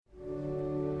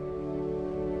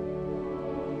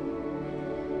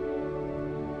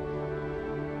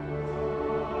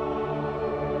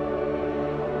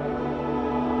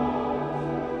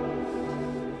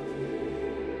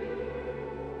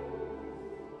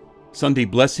Sunday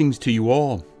blessings to you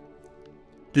all.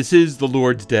 This is the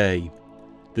Lord's Day,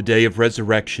 the day of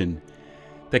resurrection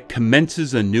that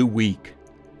commences a new week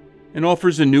and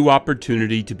offers a new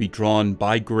opportunity to be drawn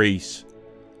by grace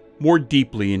more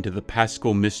deeply into the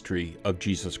paschal mystery of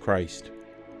Jesus Christ.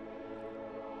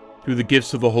 Through the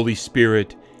gifts of the Holy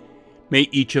Spirit, may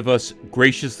each of us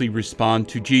graciously respond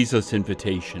to Jesus'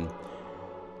 invitation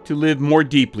to live more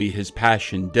deeply his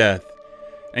passion, death,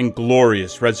 and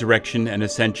glorious resurrection and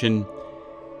ascension,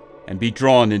 and be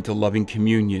drawn into loving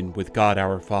communion with God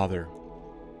our Father.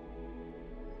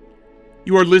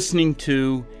 You are listening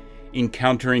to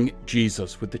Encountering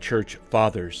Jesus with the Church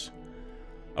Fathers,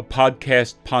 a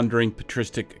podcast pondering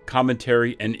patristic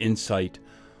commentary and insight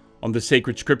on the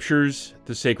sacred scriptures,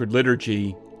 the sacred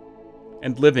liturgy,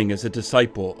 and living as a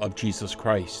disciple of Jesus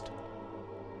Christ.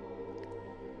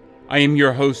 I am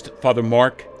your host, Father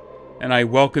Mark, and I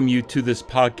welcome you to this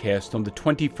podcast on the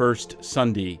 21st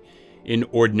Sunday in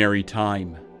Ordinary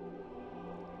Time.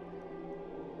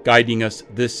 Guiding us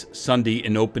this Sunday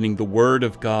in opening the Word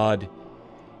of God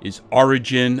is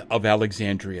Origen of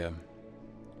Alexandria.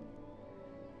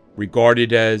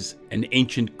 Regarded as an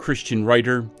ancient Christian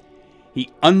writer, he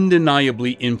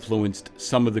undeniably influenced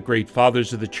some of the great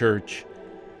fathers of the Church,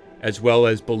 as well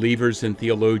as believers and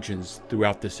theologians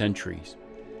throughout the centuries.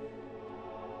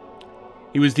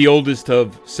 He was the oldest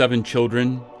of 7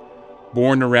 children,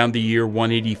 born around the year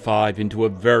 185 into a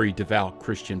very devout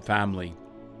Christian family.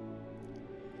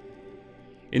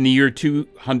 In the year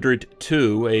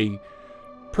 202, a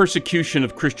persecution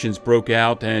of Christians broke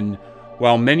out, and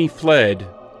while many fled,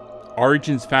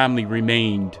 Origen's family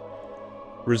remained,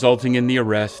 resulting in the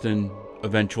arrest and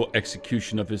eventual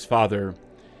execution of his father,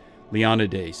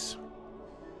 Leonidas.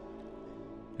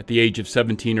 At the age of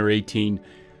 17 or 18,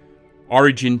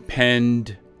 Origen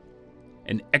penned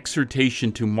an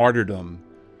exhortation to martyrdom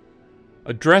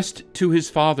addressed to his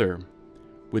father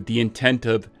with the intent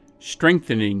of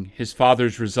strengthening his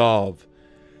father's resolve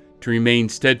to remain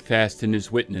steadfast in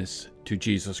his witness to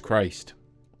Jesus Christ.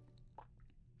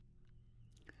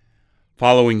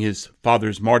 Following his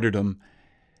father's martyrdom,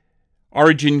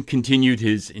 Origen continued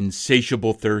his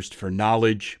insatiable thirst for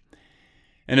knowledge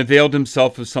and availed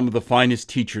himself of some of the finest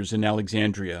teachers in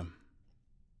Alexandria.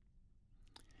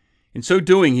 In so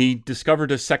doing, he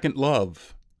discovered a second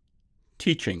love,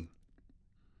 teaching.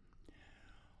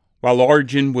 While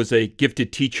Origen was a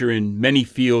gifted teacher in many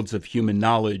fields of human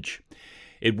knowledge,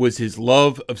 it was his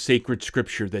love of sacred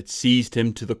scripture that seized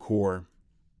him to the core.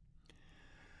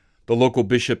 The local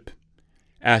bishop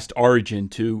asked Origen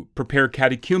to prepare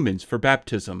catechumens for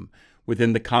baptism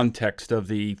within the context of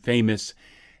the famous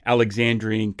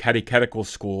Alexandrian catechetical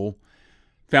school,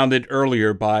 founded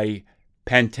earlier by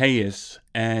Pantaeus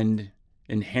and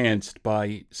enhanced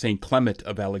by St. Clement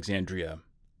of Alexandria.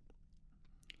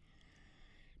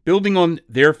 Building on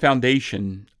their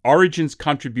foundation, Origen's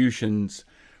contributions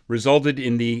resulted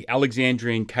in the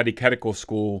Alexandrian catechetical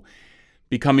school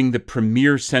becoming the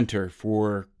premier center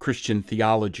for Christian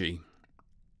theology.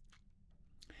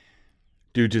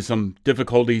 Due to some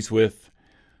difficulties with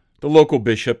the local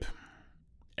bishop,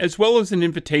 as well as an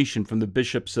invitation from the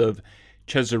bishops of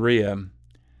Caesarea,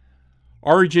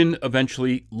 Origen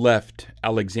eventually left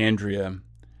Alexandria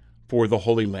for the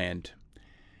Holy Land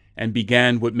and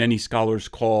began what many scholars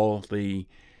call the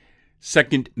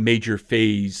second major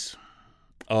phase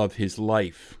of his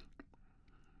life.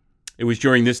 It was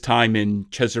during this time in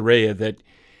Caesarea that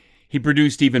he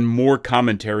produced even more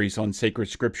commentaries on sacred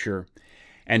scripture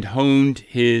and honed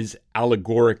his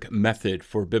allegoric method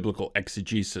for biblical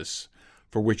exegesis,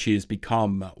 for which he has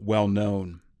become well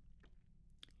known.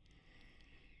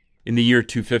 In the year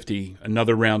 250,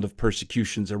 another round of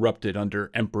persecutions erupted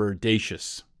under Emperor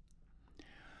Decius.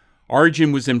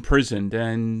 Origen was imprisoned,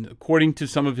 and according to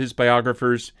some of his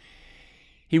biographers,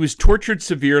 he was tortured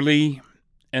severely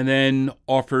and then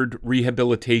offered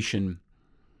rehabilitation,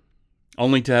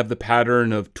 only to have the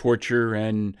pattern of torture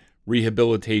and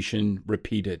rehabilitation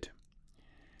repeated.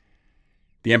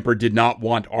 The emperor did not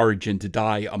want Origen to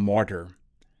die a martyr,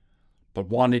 but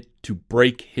wanted to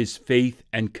break his faith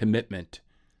and commitment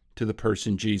to the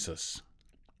person Jesus.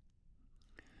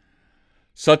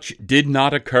 Such did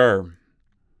not occur,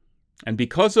 and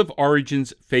because of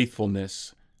Origen's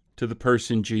faithfulness to the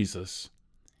person Jesus,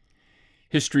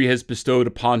 history has bestowed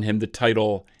upon him the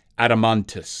title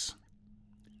Adamantus,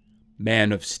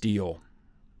 Man of Steel.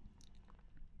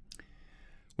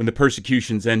 When the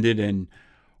persecutions ended and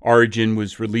Origen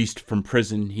was released from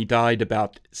prison, he died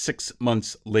about 6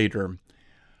 months later,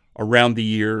 around the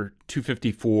year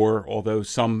 254, although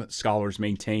some scholars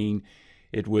maintain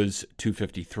it was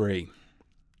 253.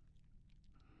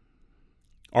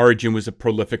 Origen was a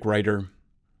prolific writer,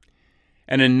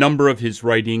 and a number of his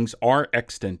writings are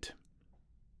extant.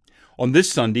 On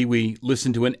this Sunday, we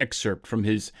listen to an excerpt from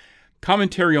his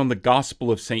commentary on the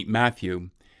Gospel of St. Matthew,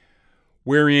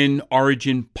 wherein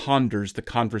Origen ponders the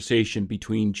conversation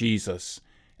between Jesus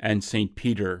and St.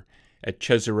 Peter at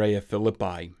Caesarea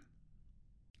Philippi.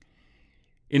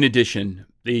 In addition,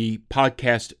 the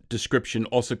podcast description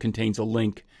also contains a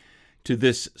link to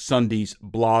this Sunday's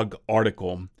blog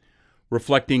article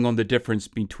reflecting on the difference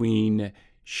between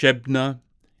Shebna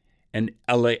and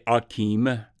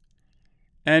Eliakim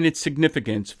and its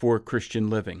significance for Christian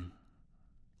living.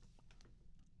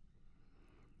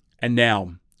 And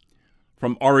now,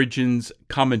 from Origen's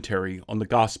commentary on the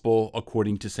Gospel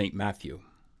according to St. Matthew.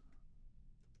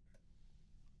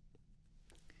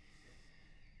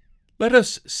 Let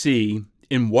us see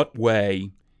in what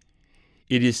way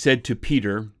it is said to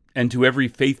Peter and to every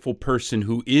faithful person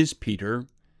who is Peter,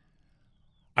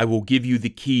 I will give you the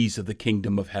keys of the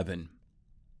kingdom of heaven.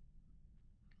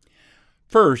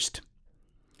 First,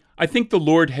 I think the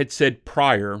Lord had said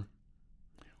prior,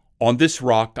 on this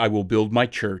rock I will build my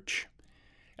church,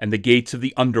 and the gates of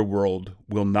the underworld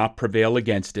will not prevail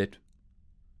against it.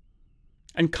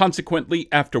 And consequently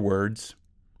afterwards,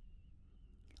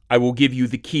 I will give you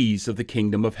the keys of the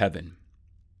kingdom of heaven.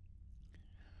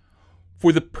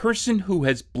 For the person who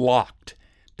has blocked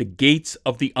the gates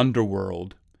of the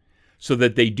underworld so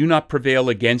that they do not prevail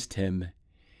against him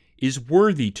is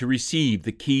worthy to receive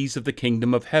the keys of the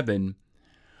kingdom of heaven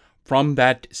from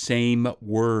that same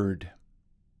word.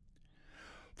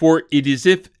 For it is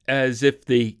as if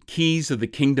the keys of the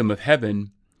kingdom of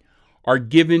heaven are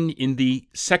given in the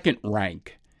second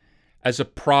rank as a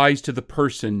prize to the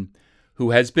person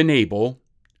who has been able,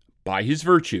 by his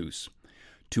virtues,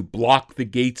 to block the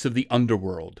gates of the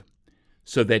underworld,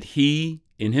 so that he,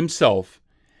 in himself,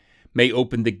 may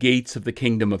open the gates of the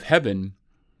kingdom of heaven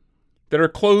that are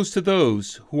closed to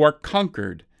those who are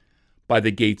conquered by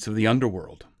the gates of the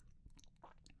underworld.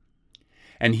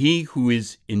 And he who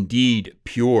is indeed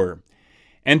pure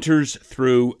enters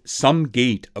through some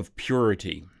gate of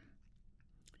purity,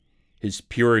 his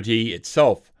purity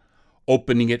itself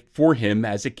opening it for him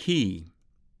as a key.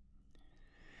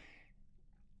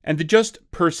 And the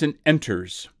just person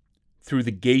enters through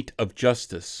the gate of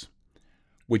justice,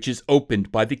 which is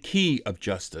opened by the key of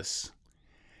justice,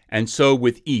 and so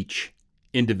with each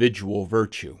individual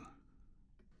virtue.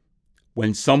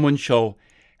 When someone shall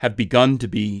have begun to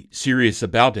be serious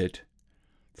about it,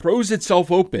 throws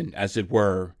itself open, as it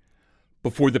were,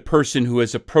 before the person who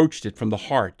has approached it from the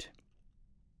heart.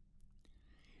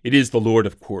 It is the Lord,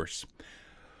 of course,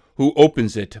 who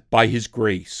opens it by his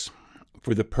grace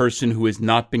for the person who has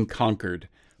not been conquered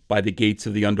by the gates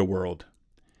of the underworld,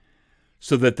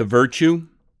 so that the virtue,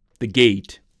 the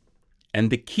gate, and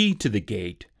the key to the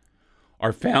gate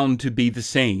are found to be the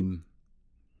same,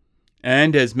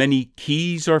 and as many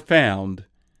keys are found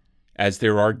as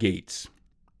there are gates.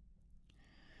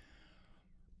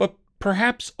 But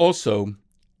perhaps also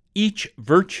each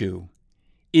virtue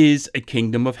is a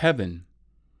kingdom of heaven,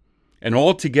 and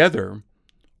all together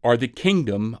are the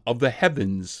kingdom of the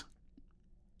heavens.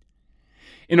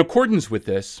 In accordance with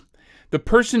this, the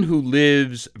person who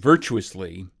lives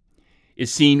virtuously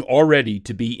is seen already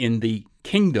to be in the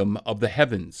kingdom of the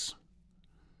heavens.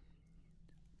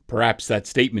 Perhaps that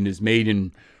statement is made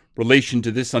in relation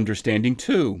to this understanding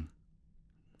too.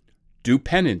 Do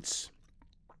penance.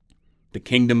 The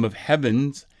kingdom of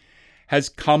heavens has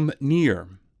come near,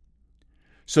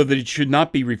 so that it should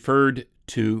not be referred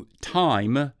to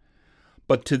time,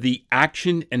 but to the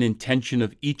action and intention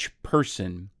of each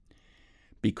person,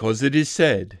 because it is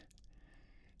said,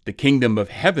 the kingdom of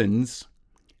heavens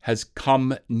has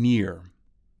come near,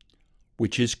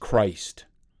 which is Christ,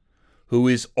 who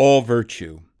is all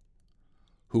virtue,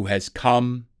 who has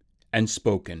come and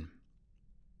spoken.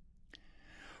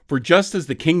 For just as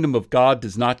the kingdom of God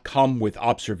does not come with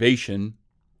observation,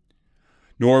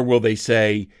 nor will they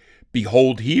say,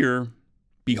 behold here,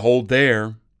 behold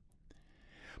there,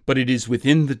 but it is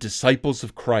within the disciples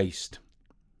of Christ,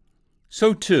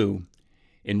 so too,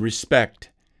 in respect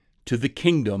to the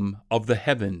kingdom of the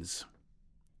heavens.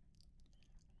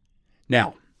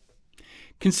 Now,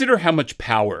 consider how much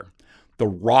power the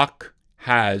rock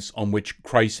has on which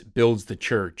Christ builds the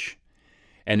church,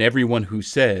 and everyone who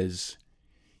says,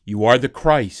 you are the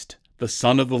Christ, the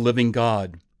Son of the living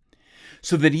God,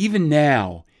 so that even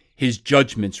now his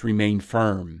judgments remain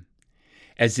firm,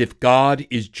 as if God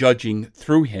is judging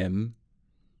through him,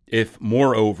 if,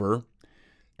 moreover,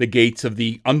 the gates of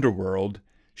the underworld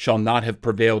shall not have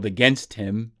prevailed against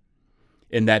him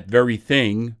in that very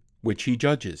thing which he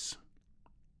judges.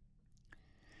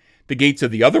 The gates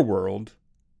of the other world,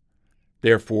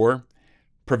 therefore,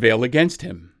 prevail against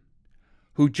him,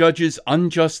 who judges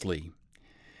unjustly,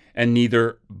 and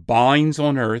neither binds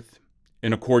on earth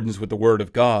in accordance with the word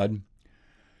of God,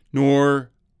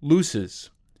 nor looses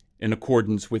in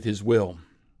accordance with his will.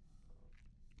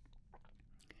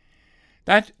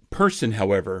 That person,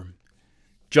 however,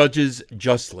 judges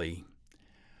justly,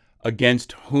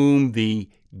 against whom the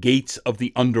gates of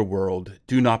the underworld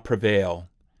do not prevail.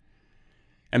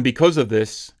 And because of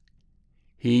this,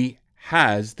 he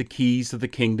has the keys of the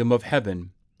kingdom of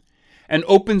heaven, and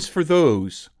opens for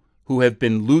those who have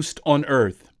been loosed on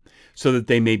earth, so that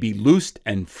they may be loosed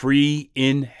and free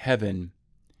in heaven.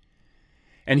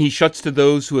 And he shuts to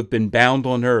those who have been bound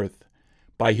on earth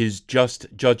by his just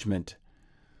judgment,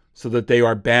 so that they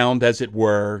are bound, as it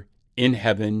were, in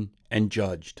heaven and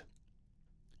judged.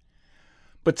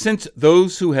 But since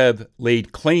those who have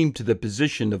laid claim to the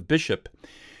position of bishop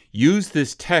use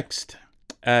this text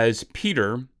as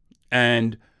Peter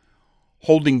and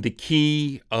holding the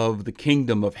key of the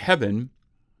kingdom of heaven,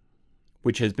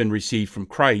 which has been received from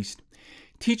Christ,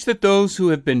 teach that those who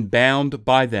have been bound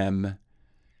by them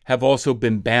have also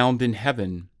been bound in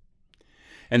heaven,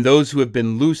 and those who have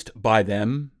been loosed by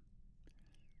them,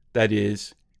 that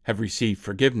is, have received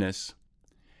forgiveness,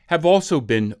 have also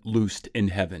been loosed in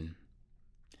heaven.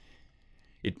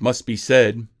 It must be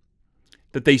said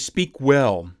that they speak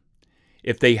well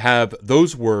if they have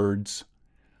those words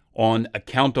on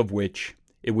account of which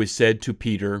it was said to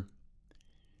Peter,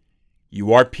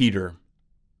 "You are Peter,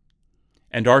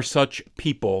 and are such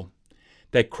people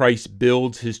that Christ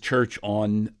builds his church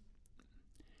on,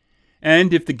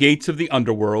 and if the gates of the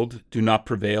underworld do not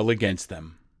prevail against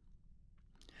them."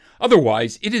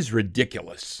 Otherwise, it is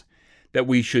ridiculous that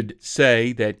we should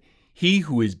say that he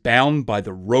who is bound by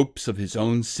the ropes of his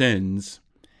own sins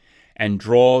and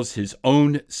draws his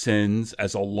own sins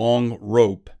as a long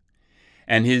rope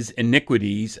and his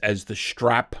iniquities as the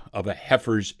strap of a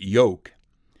heifer's yoke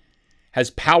has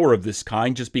power of this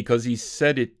kind just because he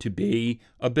said it to be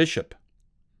a bishop.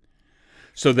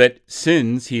 So that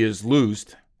sins he has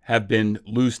loosed have been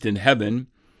loosed in heaven,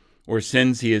 or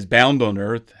sins he has bound on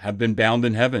earth have been bound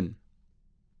in heaven.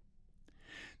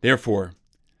 Therefore,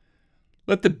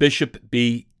 let the bishop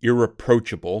be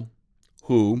irreproachable,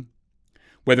 who,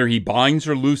 whether he binds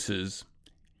or looses,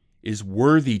 is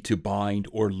worthy to bind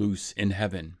or loose in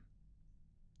heaven.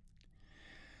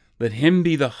 Let him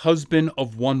be the husband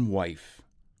of one wife,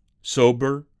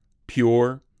 sober,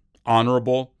 pure,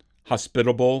 honorable,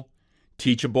 hospitable,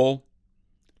 teachable,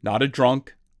 not a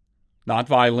drunk, not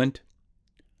violent,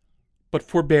 but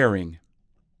forbearing,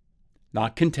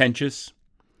 not contentious,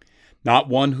 not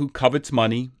one who covets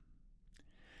money,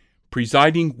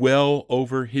 presiding well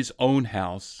over his own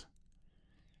house,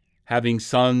 having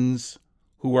sons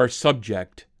who are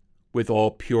subject with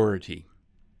all purity.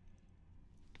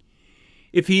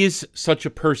 If he is such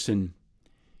a person,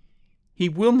 he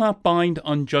will not bind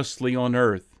unjustly on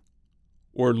earth,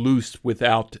 or loose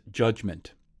without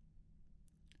judgment.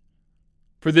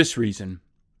 For this reason,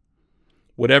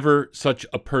 whatever such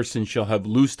a person shall have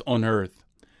loosed on earth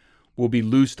will be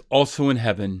loosed also in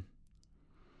heaven,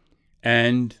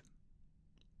 and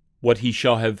what he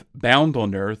shall have bound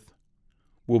on earth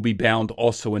will be bound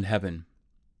also in heaven.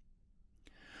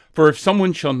 For if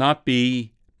someone shall not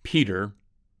be Peter,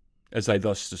 as I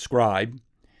thus describe,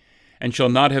 and shall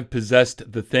not have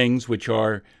possessed the things which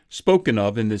are spoken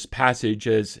of in this passage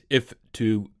as if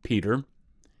to Peter,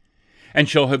 and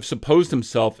shall have supposed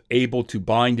himself able to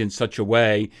bind in such a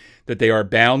way that they are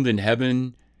bound in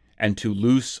heaven, and to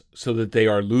loose so that they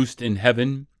are loosed in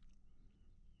heaven,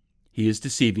 he is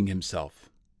deceiving himself,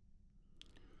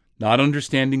 not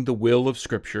understanding the will of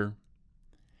Scripture,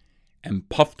 and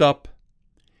puffed up,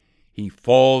 he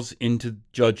falls into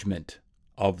judgment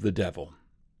of the devil.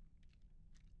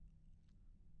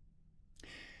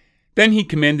 Then he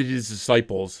commanded his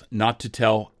disciples not to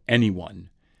tell anyone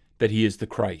that he is the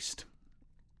Christ.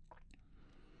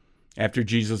 After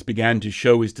Jesus began to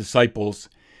show his disciples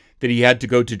that he had to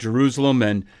go to Jerusalem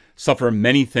and suffer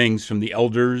many things from the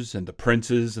elders and the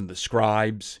princes and the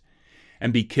scribes,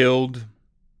 and be killed,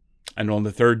 and on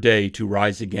the third day to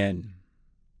rise again.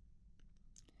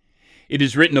 It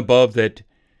is written above that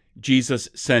Jesus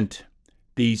sent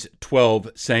these 12,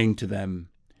 saying to them,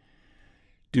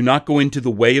 "Do not go into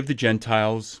the way of the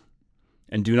Gentiles,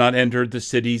 and do not enter the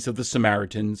cities of the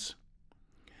Samaritans,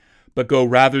 but go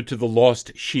rather to the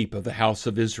lost sheep of the house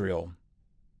of Israel."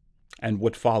 And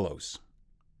what follows?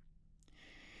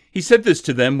 He said this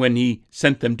to them when he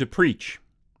sent them to preach.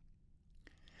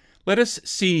 Let us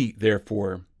see,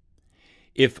 therefore,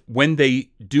 if when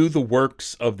they do the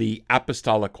works of the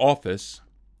apostolic office,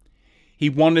 he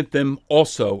wanted them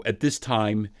also at this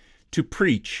time to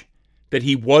preach that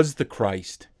he was the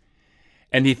Christ.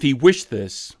 And if he wished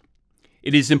this,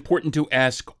 it is important to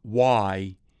ask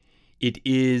why it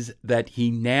is that he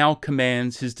now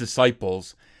commands his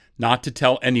disciples not to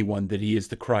tell anyone that he is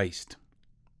the Christ.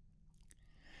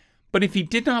 But if he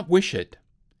did not wish it,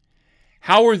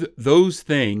 how are those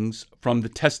things from the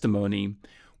testimony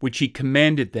which he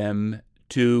commanded them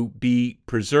to be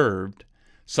preserved,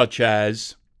 such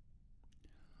as,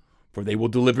 "For they will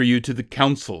deliver you to the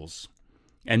councils,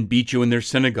 and beat you in their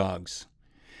synagogues,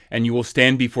 and you will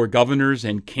stand before governors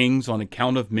and kings on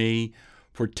account of me,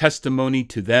 for testimony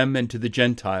to them and to the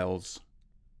Gentiles"?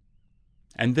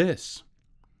 And this,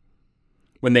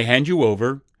 "When they hand you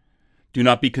over, do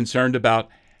not be concerned about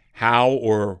how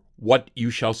or what you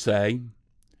shall say,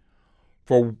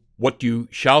 for what you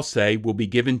shall say will be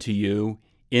given to you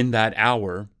in that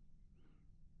hour."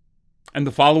 And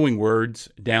the following words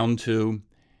down to,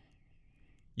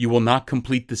 "You will not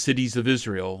complete the cities of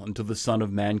Israel until the Son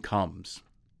of Man comes."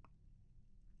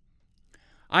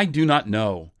 I do not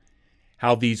know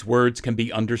how these words can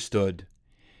be understood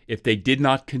if they did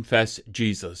not confess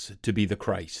Jesus to be the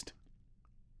Christ.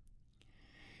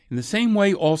 In the same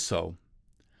way also,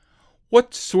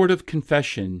 what sort of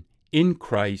confession in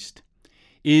Christ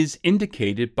is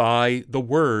indicated by the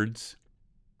words,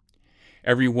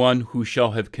 "Everyone who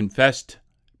shall have confessed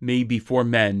me before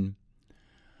men,"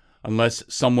 unless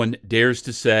someone dares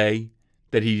to say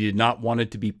that he did not want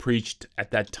it to be preached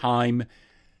at that time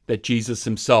that Jesus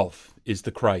himself is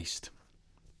the Christ.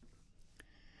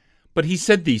 But he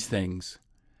said these things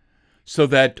so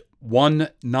that one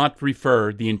not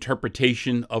refer the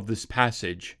interpretation of this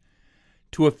passage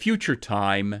to a future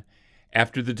time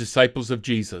after the disciples of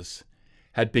Jesus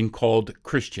had been called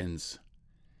Christians,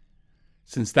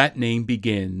 since that name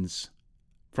begins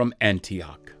from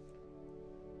Antioch.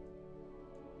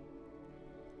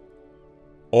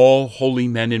 All holy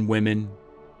men and women,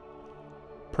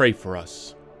 pray for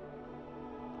us.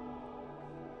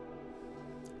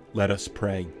 Let us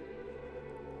pray.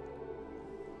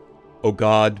 O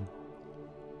God,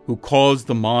 who caused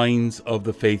the minds of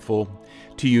the faithful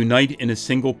to unite in a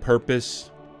single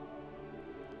purpose,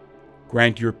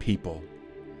 grant your people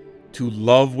to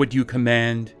love what you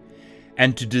command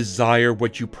and to desire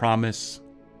what you promise,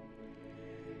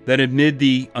 that amid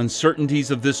the uncertainties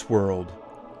of this world,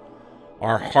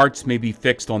 our hearts may be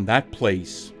fixed on that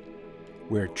place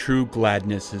where true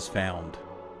gladness is found.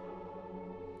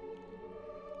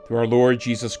 Through our Lord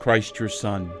Jesus Christ, your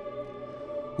Son,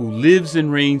 who lives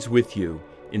and reigns with you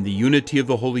in the unity of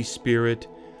the Holy Spirit,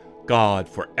 God,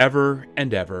 forever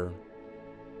and ever.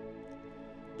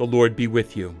 The Lord be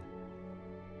with you.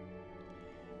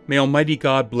 May Almighty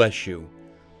God bless you,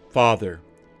 Father,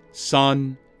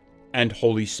 Son, and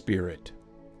Holy Spirit.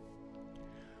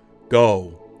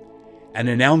 Go and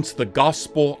announce the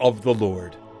gospel of the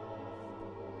Lord.